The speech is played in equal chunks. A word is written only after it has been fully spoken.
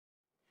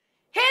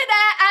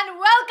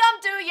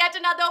yet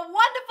another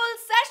wonderful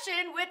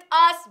session with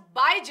us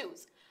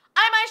BYJU'S.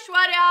 I'm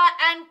Aishwarya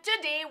and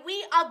today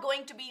we are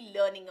going to be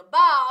learning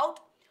about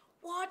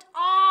what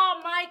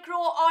are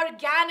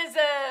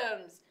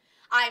microorganisms.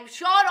 I'm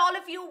sure all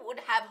of you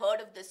would have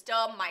heard of this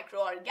term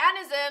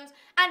microorganisms,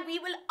 and we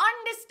will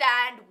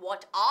understand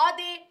what are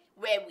they,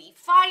 where we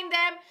find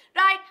them,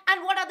 right,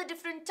 and what are the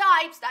different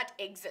types that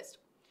exist.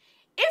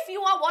 If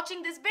you are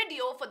watching this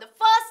video for the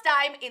first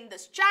time in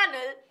this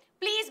channel,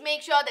 please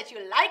make sure that you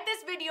like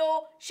this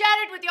video,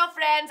 share it with your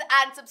friends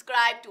and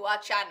subscribe to our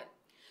channel.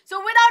 So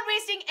without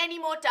wasting any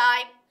more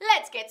time,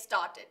 let's get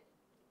started.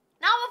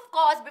 Now of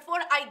course,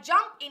 before I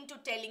jump into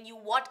telling you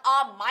what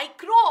are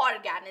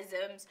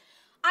microorganisms,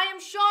 I am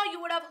sure you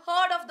would have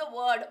heard of the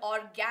word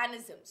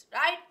organisms,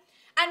 right?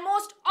 And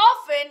most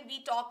often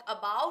we talk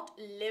about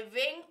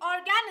living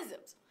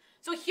organisms.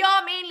 So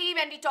here mainly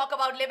when we talk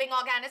about living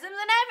organisms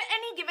in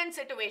any given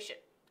situation.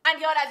 And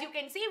here as you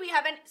can see we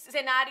have a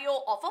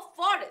scenario of a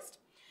forest.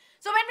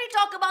 So when we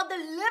talk about the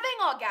living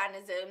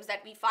organisms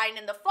that we find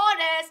in the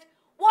forest,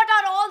 what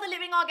are all the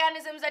living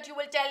organisms that you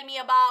will tell me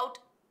about?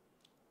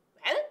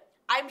 Well,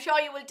 I'm sure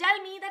you will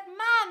tell me that,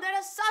 ma'am, there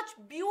are such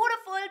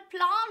beautiful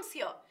plants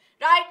here,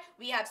 right?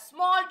 We have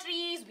small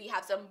trees, we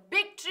have some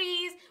big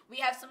trees, we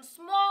have some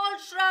small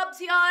shrubs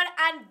here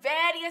and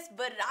various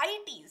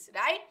varieties,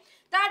 right?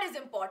 That is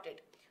important.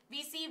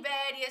 We see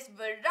various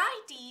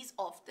varieties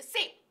of the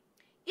same.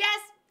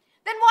 Yes,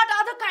 then what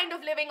other kind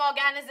of living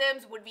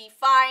organisms would we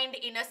find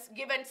in a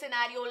given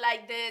scenario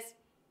like this?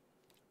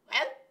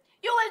 Well,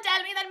 you will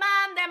tell me that,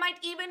 ma'am, there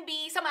might even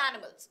be some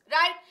animals,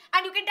 right?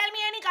 And you can tell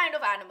me any kind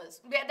of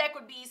animals. There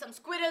could be some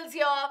squirrels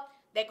here,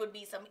 there could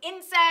be some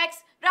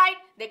insects, right?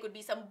 There could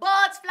be some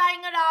birds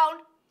flying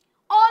around.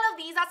 All of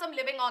these are some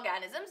living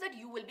organisms that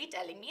you will be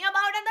telling me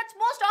about, and that's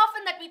most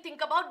often that we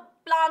think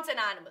about plants and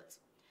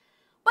animals.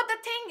 But the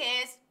thing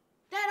is,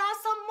 there are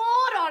some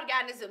more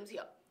organisms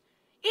here.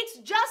 It's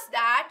just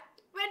that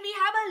when we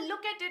have a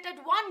look at it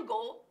at one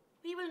go,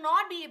 we will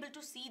not be able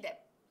to see them.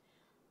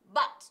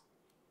 But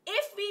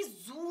if we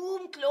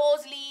zoom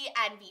closely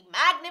and we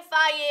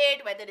magnify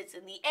it, whether it's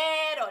in the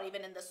air or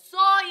even in the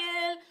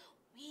soil,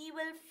 we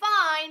will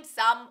find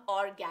some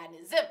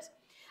organisms.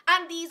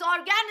 And these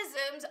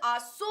organisms are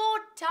so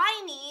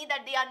tiny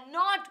that they are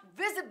not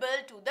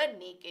visible to the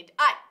naked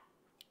eye.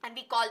 And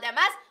we call them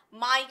as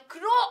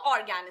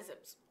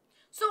microorganisms.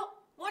 So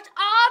what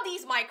are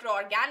these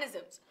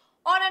microorganisms?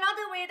 Or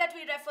another way that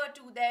we refer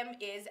to them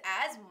is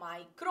as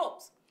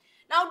microbes.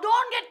 Now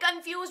don't get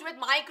confused with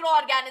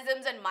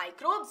microorganisms and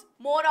microbes.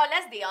 More or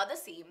less they are the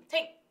same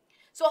thing.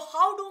 So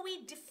how do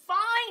we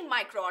define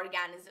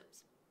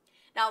microorganisms?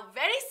 Now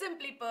very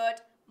simply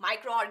put,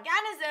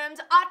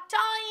 microorganisms are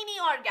tiny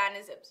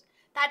organisms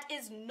that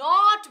is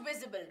not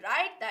visible,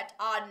 right? That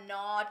are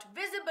not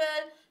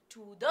visible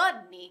to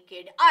the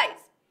naked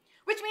eyes.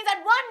 Which means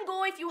at one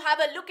go, if you have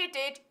a look at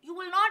it, you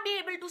will not be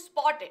able to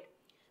spot it.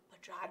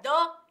 But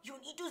rather, you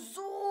need to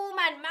zoom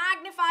and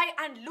magnify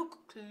and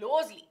look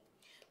closely.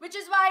 Which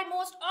is why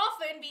most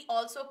often we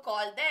also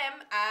call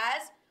them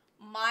as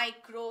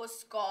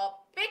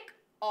microscopic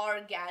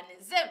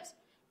organisms.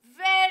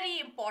 Very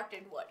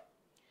important word.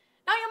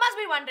 Now you must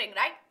be wondering,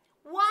 right?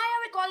 Why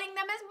are we calling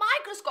them as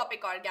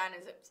microscopic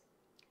organisms?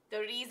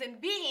 The reason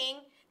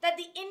being that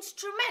the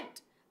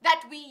instrument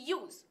that we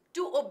use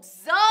to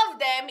observe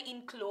them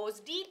in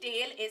close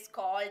detail is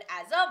called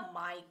as a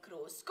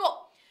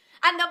microscope.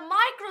 And the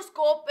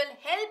microscope will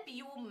help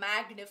you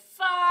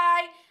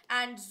magnify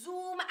and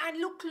zoom and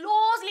look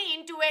closely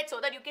into it so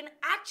that you can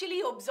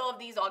actually observe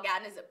these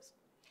organisms.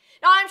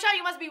 Now I'm sure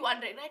you must be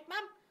wondering, right,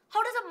 ma'am,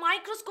 how does a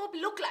microscope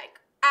look like?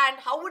 And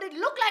how would it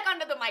look like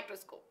under the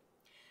microscope?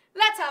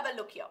 Let's have a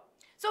look here.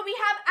 So we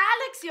have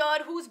Alex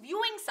here who's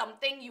viewing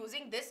something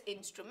using this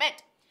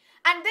instrument.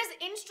 And this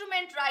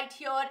instrument right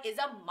here is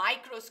a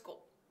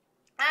microscope.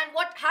 And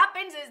what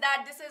happens is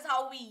that this is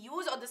how we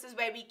use, or this is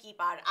where we keep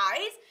our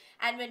eyes.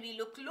 And when we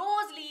look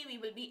closely, we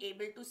will be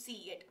able to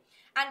see it.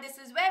 And this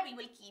is where we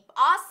will keep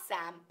our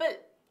sample.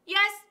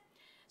 Yes?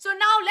 So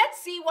now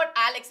let's see what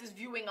Alex is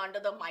viewing under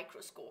the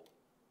microscope.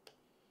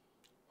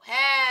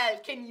 Well,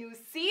 can you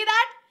see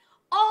that?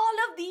 All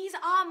of these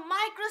are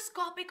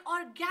microscopic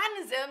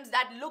organisms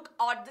that look,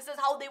 or this is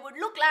how they would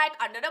look like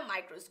under a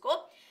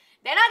microscope.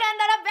 Then again,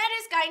 there are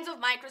various kinds of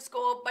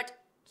microscope, but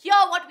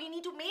here what we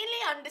need to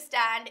mainly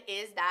understand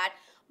is that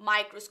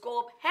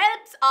microscope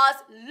helps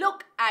us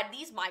look at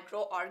these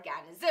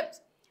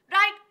microorganisms,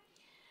 right?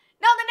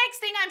 Now the next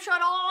thing I'm sure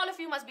all of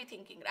you must be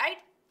thinking, right?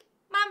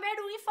 Ma'am, where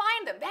do we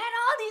find them? Where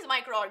are these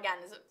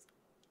microorganisms?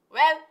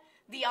 Well,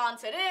 the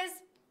answer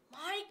is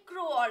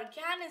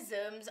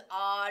microorganisms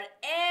are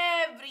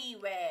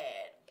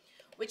everywhere.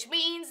 Which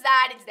means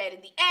that it's there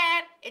in the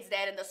air, it's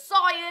there in the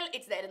soil,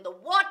 it's there in the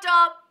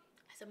water.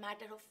 As a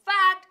matter of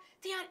fact,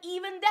 they are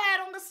even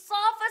there on the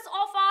surface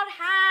of our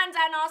hands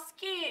and our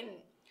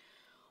skin.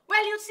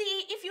 Well, you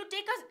see, if you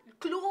take a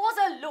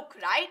closer look,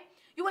 right,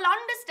 you will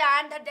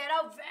understand that there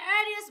are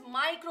various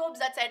microbes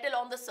that settle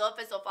on the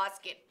surface of our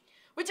skin.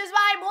 Which is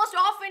why most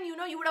often,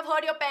 you would have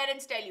heard your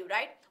parents tell you,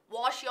 right?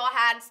 Wash your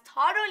hands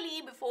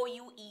thoroughly before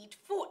you eat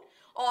food.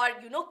 Or,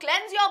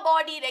 cleanse your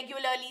body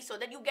regularly so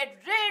that you get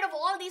rid of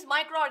all these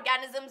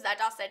microorganisms that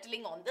are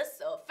settling on the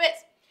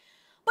surface.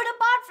 But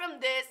apart from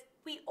this,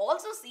 we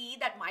also see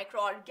that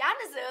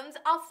microorganisms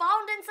are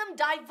found in some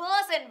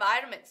diverse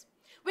environments,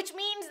 which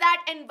means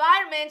that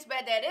environments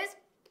where there is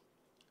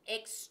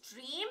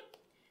extreme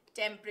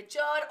temperature,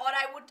 or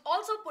I would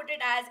also put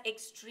it as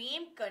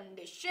extreme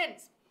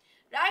conditions,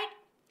 right?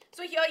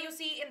 So here you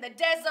see in the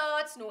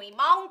deserts, snowy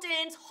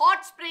mountains,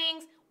 hot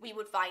springs, we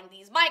would find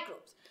these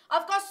microbes.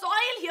 Of course,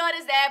 soil here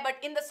is there, but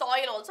in the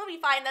soil also we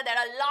find that there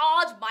are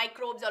large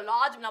microbes, a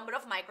large number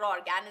of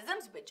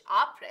microorganisms which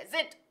are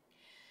present.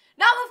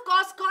 Now, of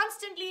course,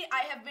 constantly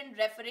I have been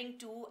referring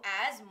to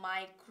as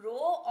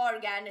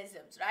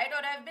microorganisms, right?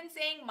 Or I've been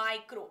saying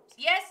microbes,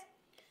 yes?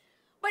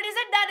 But is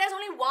it that there's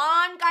only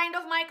one kind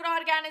of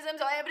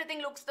microorganisms, or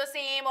everything looks the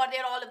same, or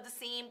they're all of the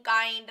same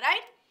kind,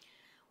 right?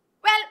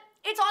 Well,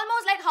 it's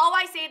almost like how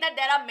I say that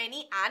there are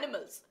many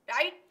animals,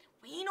 right?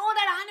 We know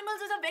that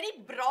animals is a very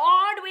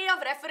broad way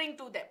of referring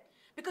to them,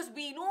 because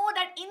we know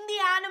that in the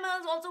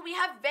animals also we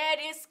have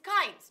various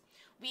kinds.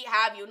 We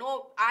have,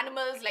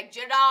 animals like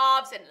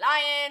giraffes and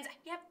lions.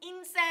 We have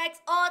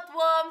insects,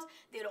 earthworms.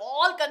 They're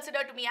all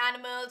considered to be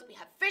animals. We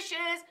have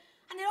fishes,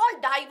 and they're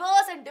all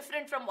diverse and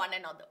different from one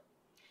another.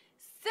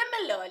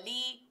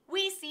 Similarly,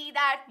 we see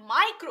that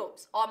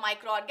microbes or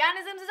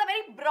microorganisms is a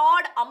very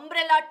broad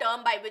umbrella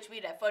term by which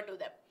we refer to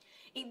them.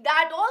 In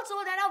that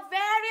also, there are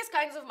various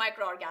kinds of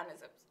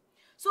microorganisms.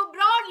 So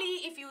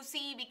broadly, if you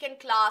see, we can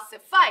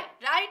classify,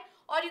 right?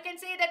 Or you can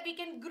say that we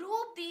can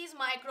group these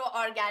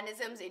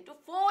microorganisms into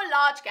 4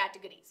 large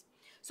categories.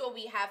 So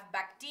we have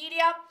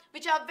bacteria,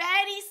 which are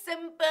very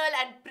simple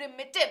and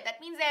primitive. That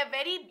means they are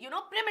very,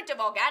 primitive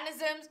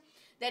organisms.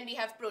 Then we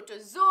have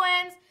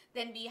protozoans,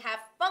 then we have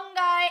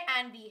fungi,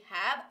 and we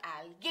have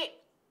algae,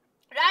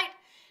 right?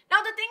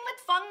 Now the thing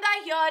with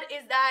fungi here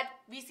is that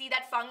we see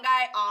that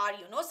fungi are,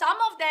 some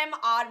of them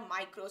are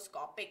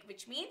microscopic,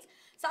 which means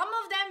some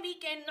of them we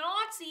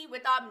cannot see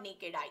with our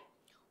naked eye,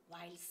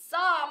 while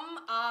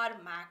some are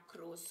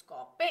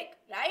macroscopic,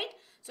 right?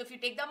 So if you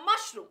take the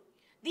mushroom,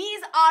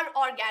 these are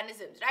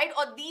organisms, right?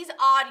 Or these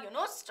are,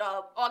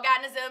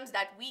 organisms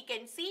that we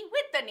can see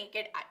with the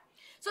naked eye.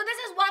 So this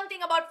is one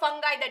thing about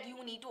fungi that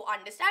you need to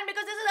understand,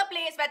 because this is a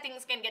place where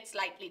things can get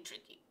slightly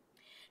tricky.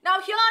 Now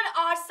here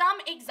are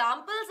some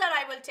examples that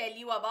I will tell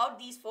you about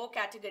these 4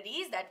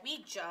 categories that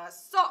we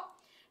just saw,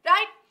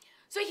 right?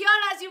 So here,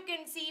 as you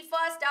can see,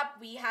 first up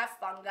we have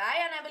fungi,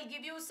 and I will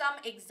give you some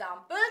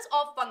examples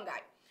of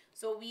fungi.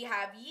 So we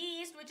have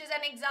yeast, which is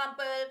an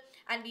example,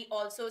 and we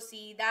also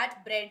see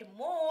that bread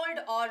mold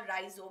or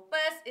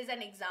rhizopus is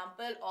an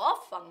example of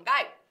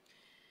fungi.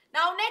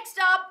 Now next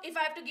up, if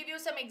I have to give you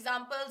some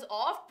examples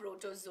of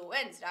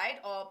protozoans, right,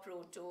 or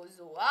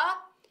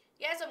protozoa.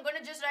 Yes, I'm going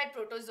to just write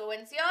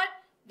protozoans here.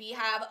 We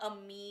have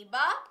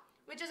amoeba,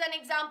 which is an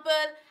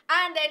example,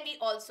 and then we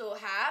also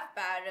have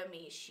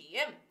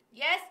paramecium.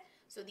 Yes,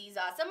 so these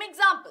are some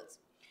examples.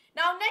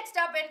 Now next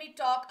up, when we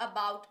talk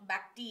about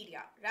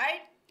bacteria,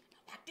 right?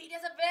 Bacteria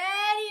is a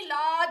very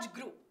large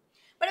group.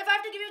 But if I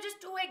have to give you just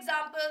 2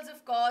 examples,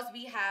 of course,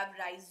 we have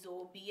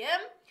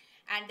rhizobium,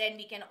 and then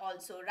we can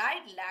also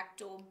write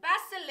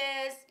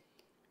lactobacillus,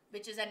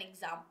 which is an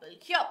example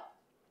here.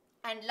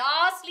 And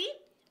lastly,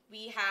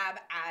 we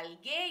have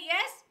algae,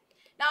 yes.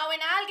 Now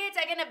in algae, it's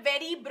again a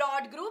very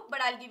broad group,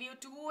 but I'll give you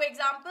 2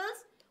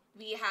 examples.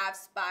 We have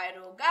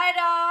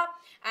Spirogyra,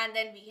 and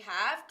then we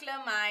have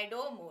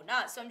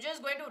Chlamydomonas. So I'm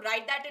just going to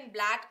write that in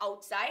black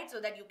outside so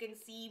that you can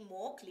see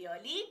more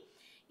clearly.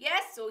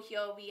 Yes, so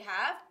here we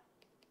have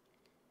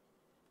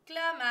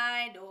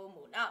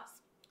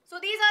Chlamydomonas. So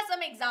these are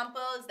some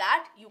examples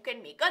that you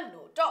can make a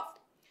note of.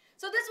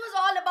 So this was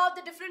all about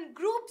the different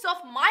groups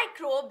of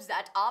microbes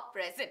that are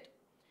present.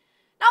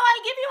 Now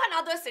I'll give you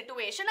another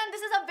situation, and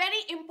this is a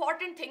very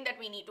important thing that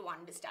we need to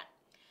understand.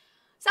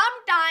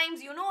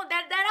 Sometimes,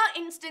 that there are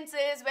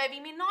instances where we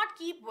may not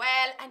keep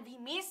well and we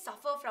may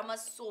suffer from a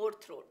sore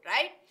throat,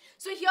 right?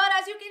 So here,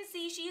 as you can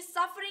see, she is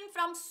suffering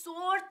from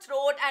sore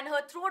throat and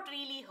her throat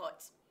really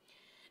hurts.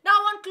 Now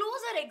on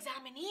closer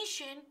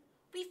examination,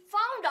 we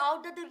found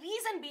out that the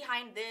reason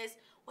behind this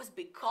was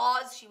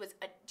because she was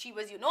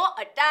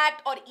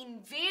attacked or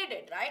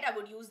invaded, right? I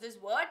would use this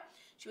word.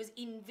 She was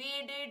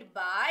invaded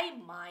by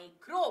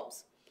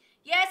microbes.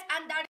 Yes,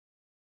 and that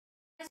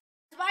is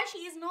why she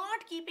is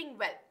not keeping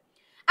well.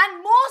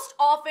 And most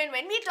often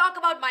when we talk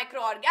about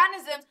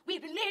microorganisms, we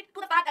relate to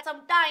the fact that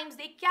sometimes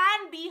they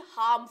can be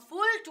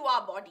harmful to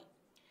our body.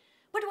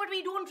 But what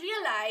we don't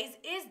realize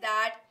is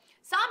that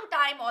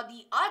sometime or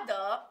the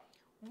other,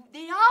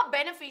 they are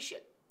beneficial.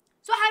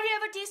 So have you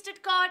ever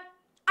tasted curd?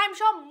 I'm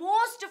sure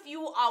most of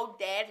you out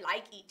there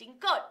like eating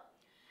curd.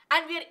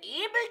 And we are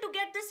able to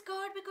get this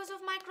curd because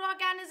of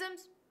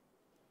microorganisms.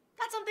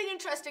 That's something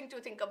interesting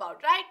to think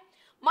about, right?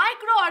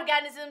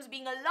 Microorganisms,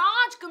 being a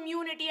large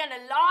community and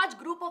a large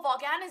group of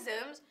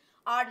organisms,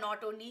 are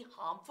not only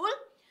harmful,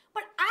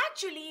 but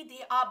actually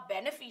they are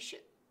beneficial.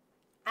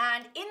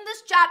 And in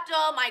this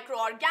chapter,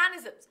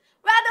 microorganisms,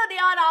 whether they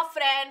are our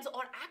friends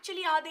or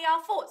actually are they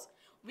our foes,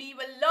 we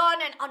will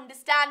learn and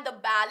understand the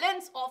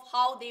balance of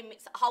how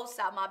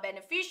some are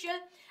beneficial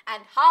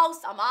and how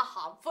some are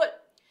harmful.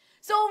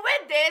 So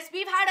with this,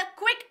 we've had a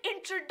quick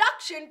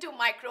introduction to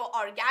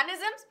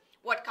microorganisms,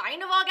 what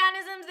kind of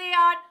organisms they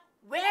are,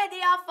 where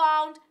they are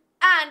found,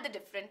 and the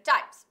different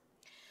types.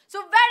 So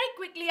very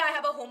quickly, I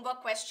have a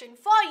homework question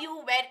for you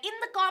where in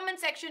the comment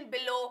section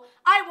below,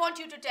 I want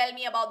you to tell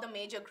me about the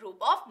major group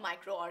of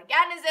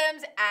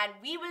microorganisms, and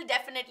we will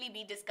definitely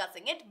be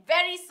discussing it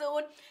very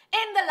soon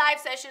in the live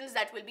sessions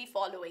that will be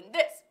following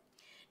this.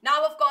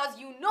 Now, of course,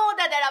 you know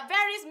that there are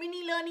various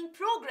mini learning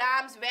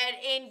programs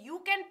wherein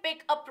you can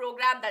pick a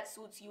program that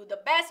suits you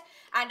the best,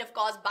 and of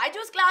course,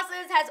 BYJU'S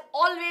classes has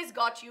always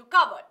got you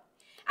covered.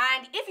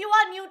 And if you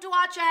are new to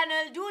our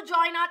channel, do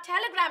join our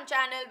Telegram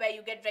channel where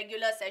you get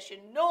regular session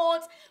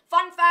notes,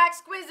 fun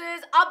facts,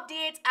 quizzes,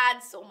 updates,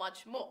 and so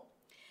much more.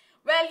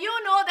 Well, you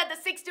know that the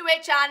 6 to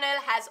 8 channel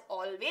has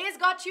always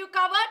got you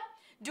covered.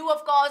 Do,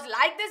 of course,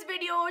 like this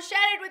video,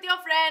 share it with your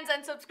friends,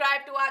 and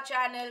subscribe to our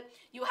channel.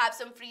 You have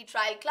some free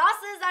trial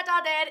classes that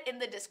are there in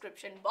the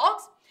description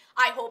box.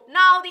 I hope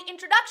now the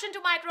introduction to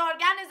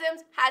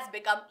microorganisms has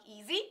become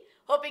easy.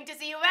 Hoping to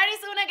see you very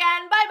soon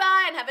again.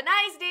 Bye-bye and have a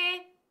nice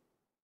day.